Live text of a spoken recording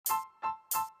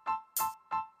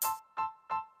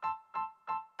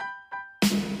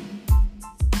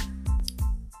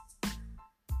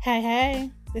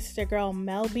Hey, this is your girl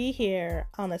Mel B here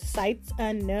on the Sights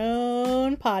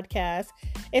Unknown podcast.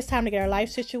 It's time to get our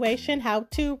life situation how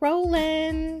to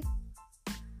rollin'.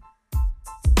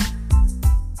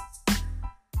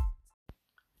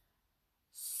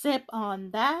 Sip on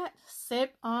that,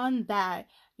 sip on that.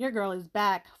 Your girl is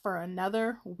back for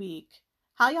another week.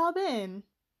 How y'all been?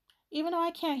 Even though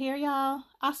I can't hear y'all,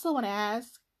 I still want to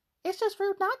ask. It's just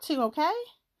rude not to, okay?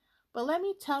 But let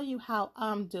me tell you how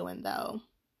I'm doing though.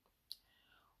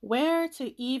 Where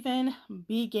to even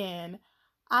begin?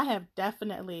 I have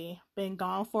definitely been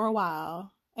gone for a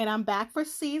while, and I'm back for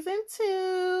season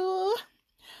 2.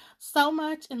 So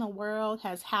much in the world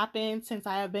has happened since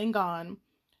I have been gone.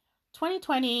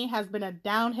 2020 has been a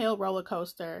downhill roller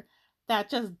coaster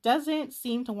that just doesn't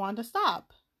seem to want to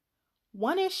stop.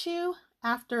 One issue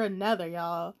after another,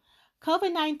 y'all.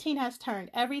 COVID-19 has turned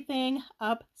everything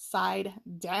upside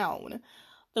down.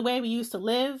 The way we used to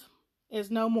live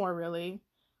is no more, really.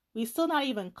 We're still not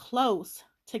even close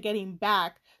to getting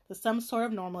back to some sort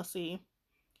of normalcy.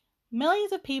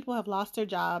 Millions of people have lost their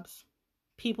jobs,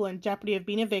 people in jeopardy of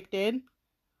being evicted,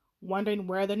 wondering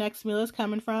where the next meal is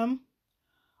coming from,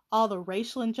 all the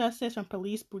racial injustice from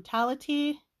police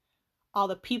brutality, all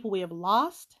the people we have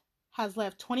lost has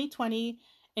left 2020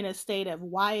 in a state of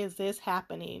why is this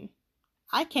happening?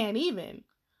 I can't even.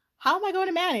 How am I going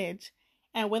to manage?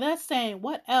 And with us saying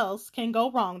what else can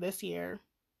go wrong this year?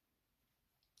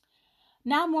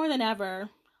 Now more than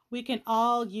ever, we can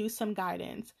all use some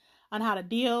guidance on how to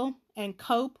deal and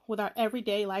cope with our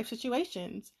everyday life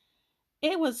situations.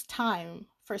 It was time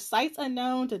for Sights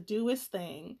Unknown to do its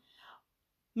thing.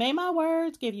 May my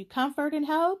words give you comfort and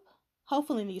hope,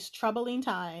 hopefully in these troubling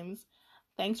times.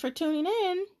 Thanks for tuning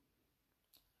in.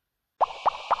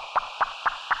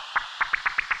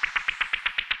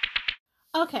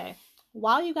 Okay,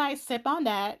 while you guys sip on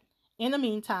that, in the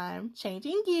meantime,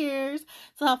 changing gears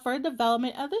to help further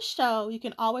development of the show, you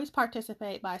can always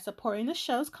participate by supporting the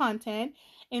show's content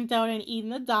and donating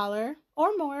either $1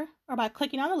 or more, or by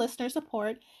clicking on the listener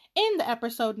support in the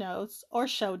episode notes or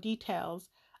show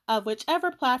details of whichever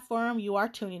platform you are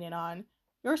tuning in on.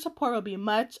 Your support will be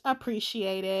much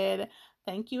appreciated.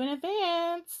 Thank you in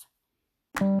advance.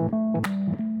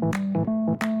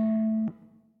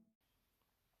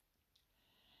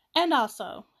 And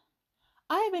also,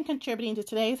 I have been contributing to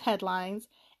today's headlines,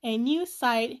 a new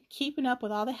site keeping up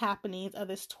with all the happenings of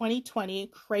this 2020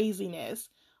 craziness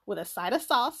with a side of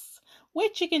sauce,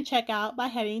 which you can check out by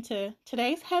heading to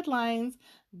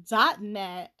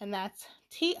today'sheadlines.net, and that's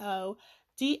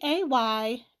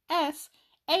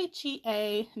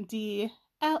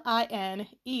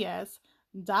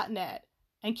TODAYSHEADLINES.net.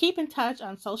 And keep in touch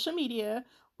on social media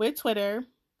with Twitter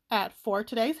at For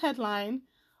Today's Headline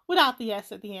without the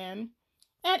S at the end,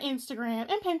 and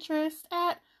Instagram and Pinterest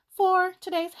at For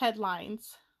Today's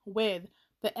Headlines with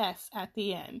the S at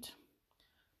the end.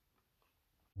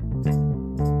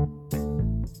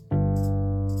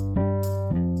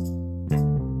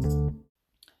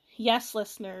 Yes,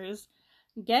 listeners,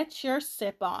 get your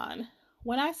sip on.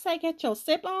 When I say get your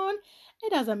sip on,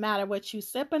 it doesn't matter what you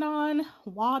sipping on,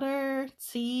 water,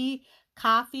 tea,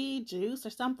 coffee, juice, or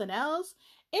something else.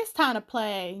 It's time to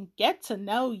play Get to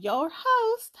Know Your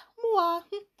Host. Mwah.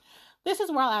 This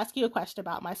is where I'll ask you a question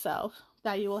about myself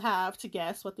that you will have to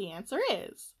guess what the answer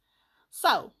is.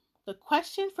 So, the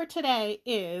question for today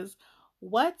is,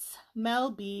 what's Mel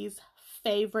B's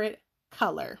favorite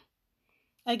color?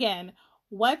 Again,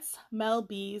 what's Mel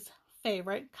B's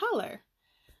favorite color?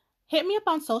 Hit me up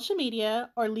on social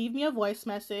media or leave me a voice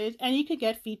message and you could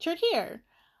get featured here.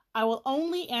 I will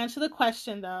only answer the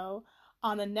question, though,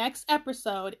 on the next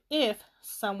episode if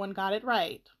someone got it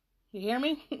right. You hear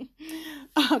me?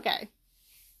 Okay.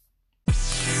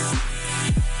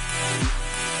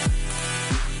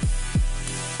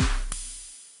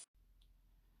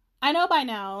 I know by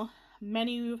now,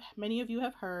 many of you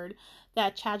have heard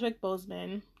that Chadwick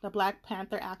Boseman, the Black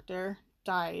Panther actor,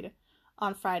 died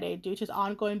on Friday due to his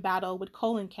ongoing battle with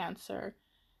colon cancer.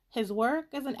 His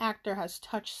work as an actor has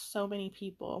touched so many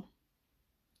people.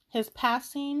 His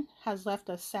passing has left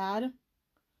us sad,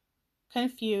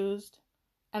 confused,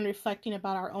 and reflecting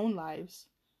about our own lives.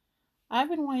 I've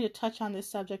been wanting to touch on this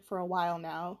subject for a while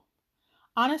now.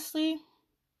 Honestly,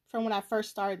 from when I first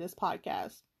started this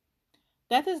podcast.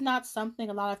 Death is not something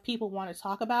a lot of people want to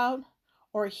talk about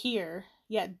or hear,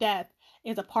 yet death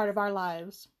is a part of our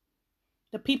lives.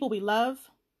 The people we love,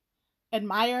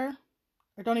 admire,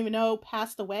 or don't even know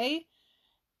passed away,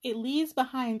 it leaves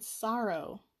behind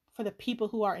sorrow for the people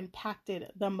who are impacted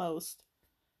the most.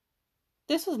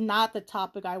 This was not the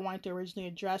topic I wanted to originally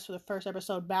address for the first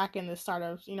episode back in the start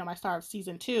of, my start of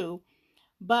season 2,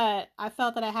 But I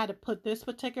felt that I had to put this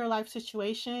particular life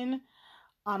situation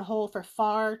on hold for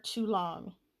far too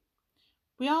long.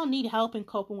 We all need help in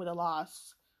coping with a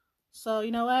loss. So,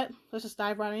 you know what? Let's just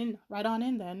dive right on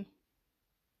in then.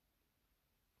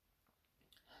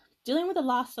 Dealing with the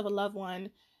loss of a loved one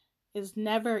is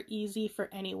never easy for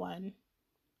anyone.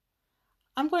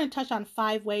 I'm going to touch on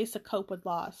 5 ways to cope with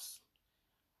loss.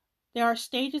 There are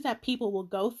stages that people will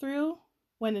go through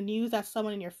when the news that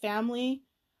someone in your family,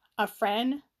 a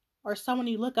friend, or someone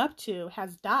you look up to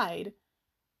has died.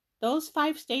 Those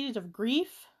 5 stages of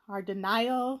grief are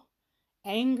denial,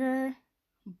 anger,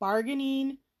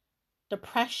 bargaining,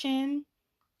 depression,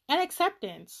 and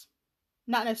acceptance.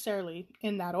 Not necessarily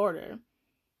in that order.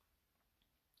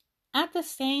 At the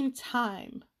same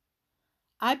time,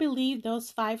 I believe those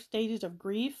 5 stages of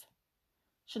grief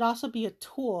should also be a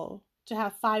tool to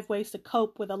have 5 ways to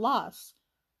cope with a loss.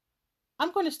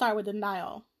 I'm going to start with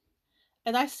denial,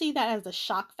 as I see that as the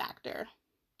shock factor.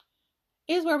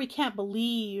 It is where we can't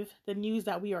believe the news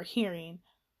that we are hearing.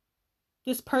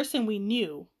 This person we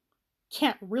knew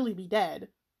can't really be dead.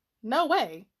 No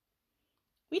way.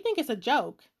 We think it's a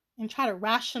joke and try to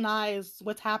rationalize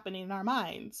what's happening in our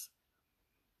minds.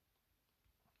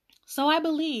 So I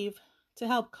believe to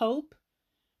help cope,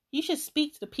 you should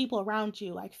speak to the people around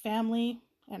you, like family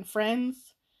and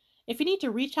friends. If you need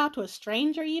to reach out to a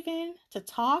stranger, even to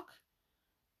talk,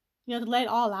 to let it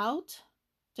all out,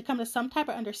 to come to some type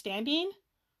of understanding,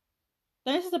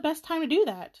 then this is the best time to do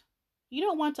that. You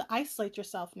don't want to isolate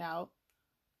yourself now.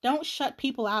 Don't shut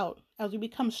people out as we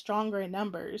become stronger in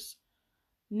numbers.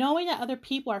 Knowing that other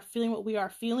people are feeling what we are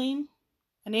feeling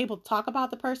and able to talk about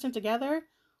the person together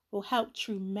will help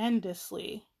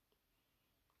tremendously.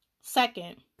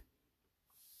 Second,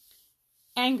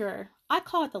 anger. I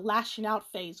call it the lashing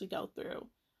out phase we go through.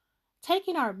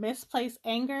 Taking our misplaced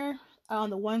anger on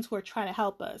the ones who are trying to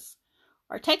help us,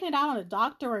 or taking it out on a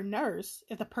doctor or nurse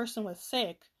if the person was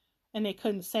sick and they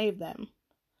couldn't save them.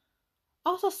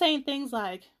 Also saying things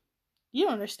like, "You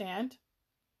don't understand.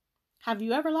 Have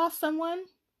you ever lost someone?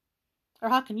 Or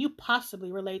how can you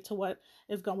possibly relate to what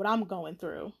I'm going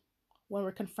through?" when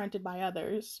we're confronted by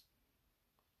others.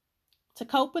 To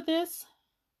cope with this,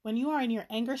 when you are in your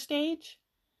anger stage,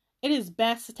 it is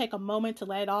best to take a moment to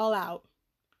let it all out.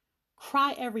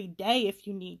 Cry every day if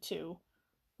you need to.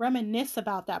 Reminisce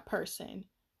about that person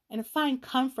and find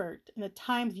comfort in the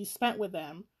times you spent with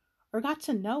them or got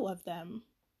to know of them.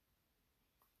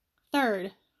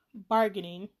 Third,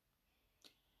 bargaining.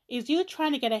 Is you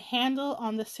trying to get a handle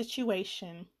on the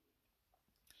situation.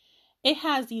 It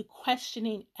has you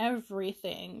questioning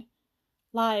everything.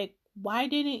 Like, why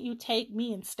didn't you take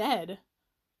me instead?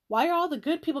 Why are all the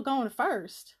good people going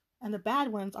first and the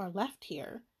bad ones are left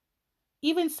here?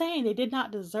 Even saying they did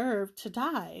not deserve to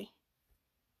die.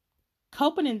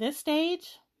 Coping in this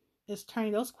stage is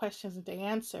turning those questions into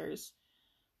answers.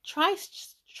 Try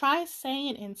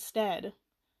saying instead,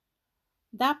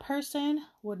 that person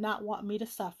would not want me to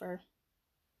suffer.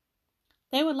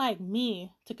 They would like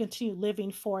me to continue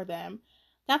living for them.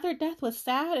 That their death was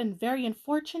sad and very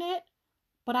unfortunate,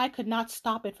 but I could not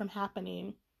stop it from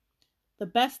happening. The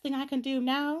best thing I can do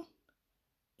now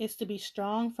is to be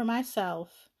strong for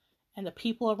myself and the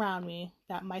people around me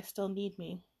that might still need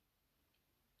me.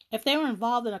 If they were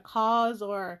involved in a cause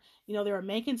or, they were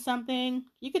making something,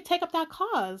 you could take up that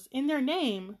cause in their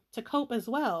name to cope as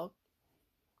well.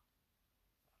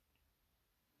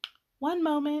 One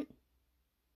moment.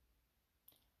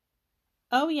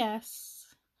 Oh,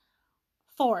 yes.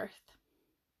 Fourth,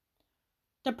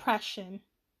 depression.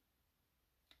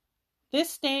 This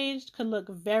stage could look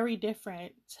very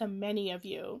different to many of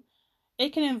you.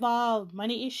 It can involve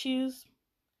money issues,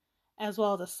 as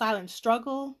well as a silent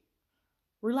struggle,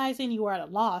 realizing you are at a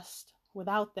loss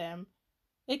without them.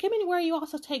 It can be where you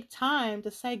also take time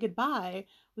to say goodbye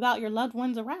without your loved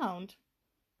ones around.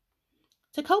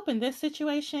 To cope in this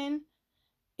situation,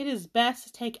 it is best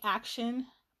to take action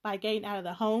by getting out of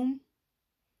the home.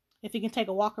 If you can take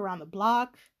a walk around the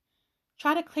block,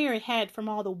 try to clear your head from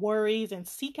all the worries and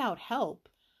seek out help.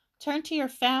 Turn to your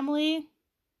family.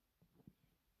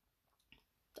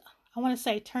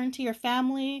 Turn to your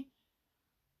family,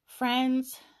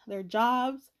 friends, their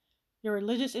jobs, your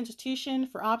religious institution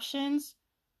for options.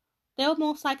 They'll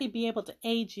most likely be able to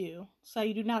aid you so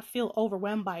you do not feel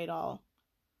overwhelmed by it all.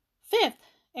 Fifth,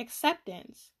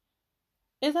 acceptance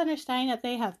is understanding that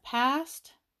they have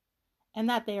passed and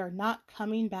that they are not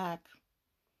coming back.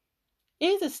 It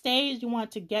is a stage you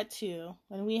want to get to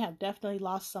when we have definitely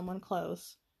lost someone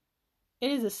close.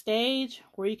 It is a stage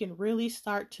where you can really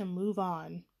start to move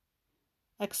on.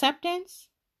 Acceptance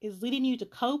is leading you to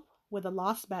cope with the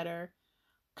loss better.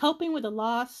 Coping with the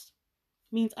loss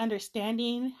means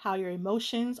understanding how your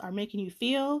emotions are making you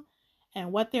feel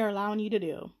and what they're allowing you to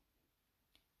do.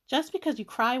 Just because you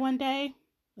cry one day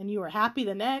and you are happy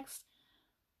the next,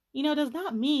 does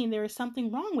not mean there is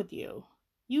something wrong with you.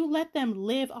 You let them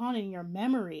live on in your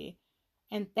memory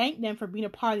and thank them for being a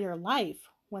part of your life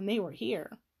when they were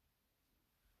here.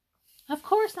 Of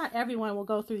course, not everyone will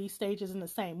go through these stages in the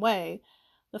same way.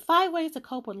 The 5 ways to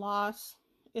cope with loss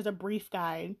is a brief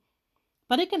guide,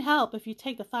 but it can help if you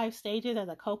take the 5 stages as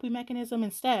a coping mechanism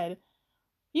instead.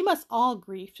 You must all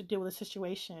grieve to deal with a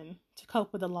situation, to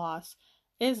cope with the loss.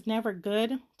 It is never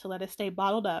good to let it stay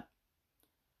bottled up.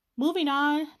 Moving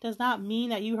on does not mean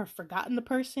that you have forgotten the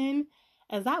person,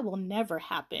 as that will never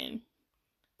happen.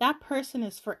 That person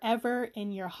is forever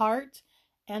in your heart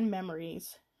and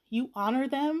memories. You honor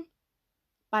them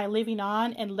by living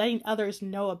on and letting others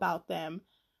know about them.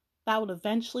 That will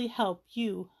eventually help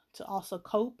you to also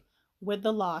cope with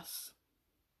the loss.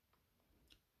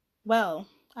 Well,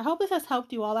 I hope this has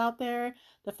helped you all out there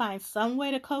to find some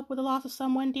way to cope with the loss of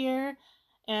someone dear,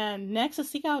 and next to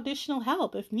seek out additional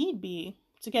help if need be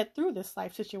to get through this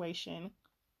life situation.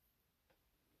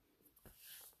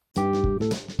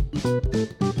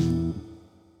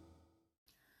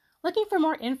 Looking for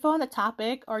more info on the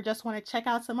topic or just want to check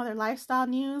out some other lifestyle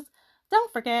news?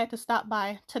 Don't forget to stop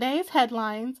by today's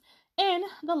headlines in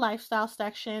the lifestyle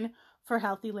section for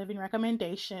healthy living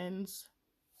recommendations.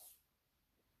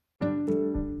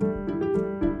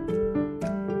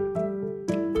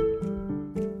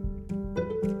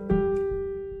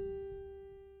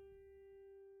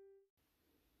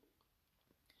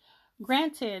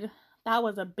 Granted, that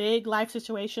was a big life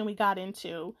situation we got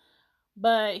into,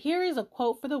 but here is a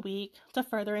quote for the week to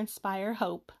further inspire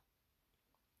hope.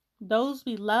 Those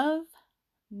we love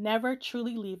never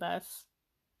truly leave us.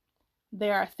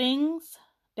 There are things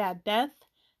that death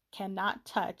cannot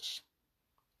touch.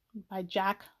 By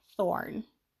Jack Thorne.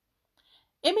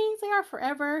 It means they are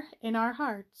forever in our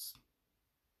hearts.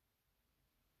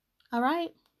 All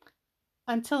right.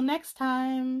 Until next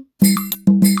time.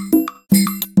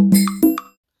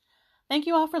 Thank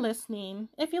you all for listening.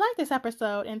 If you like this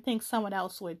episode and think someone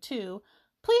else would too,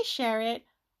 please share it.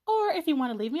 Or if you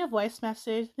want to leave me a voice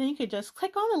message, then you could just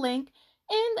click on the link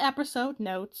in the episode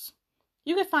notes.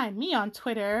 You can find me on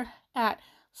Twitter at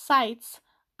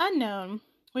SightsUnknown,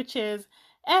 which is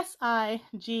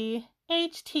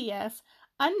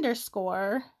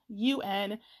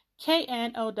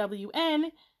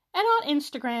SIGHTS_UNKNOWN, and on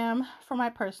Instagram for my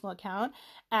personal account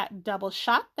at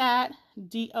doubleshotthat,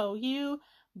 DOUBLESHOTTHAT,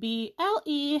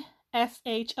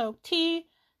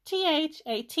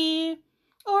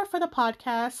 or for the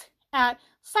podcast at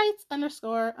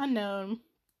Sights_unknown.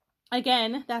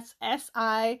 Again, that's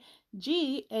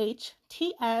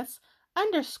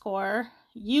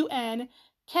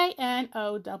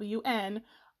SIGHTS_UNKNOWN,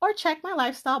 or check my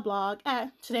lifestyle blog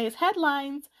at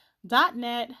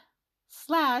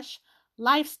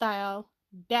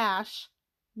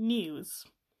today'sheadlines.net/lifestyle-news.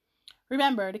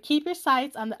 Remember to keep your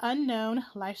sights on the unknown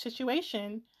life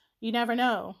situation. You never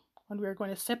know when we're going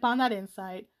to sip on that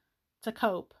insight to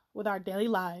cope with our daily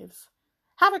lives.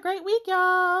 Have a great week,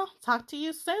 y'all. Talk to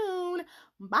you soon.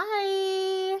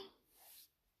 Bye.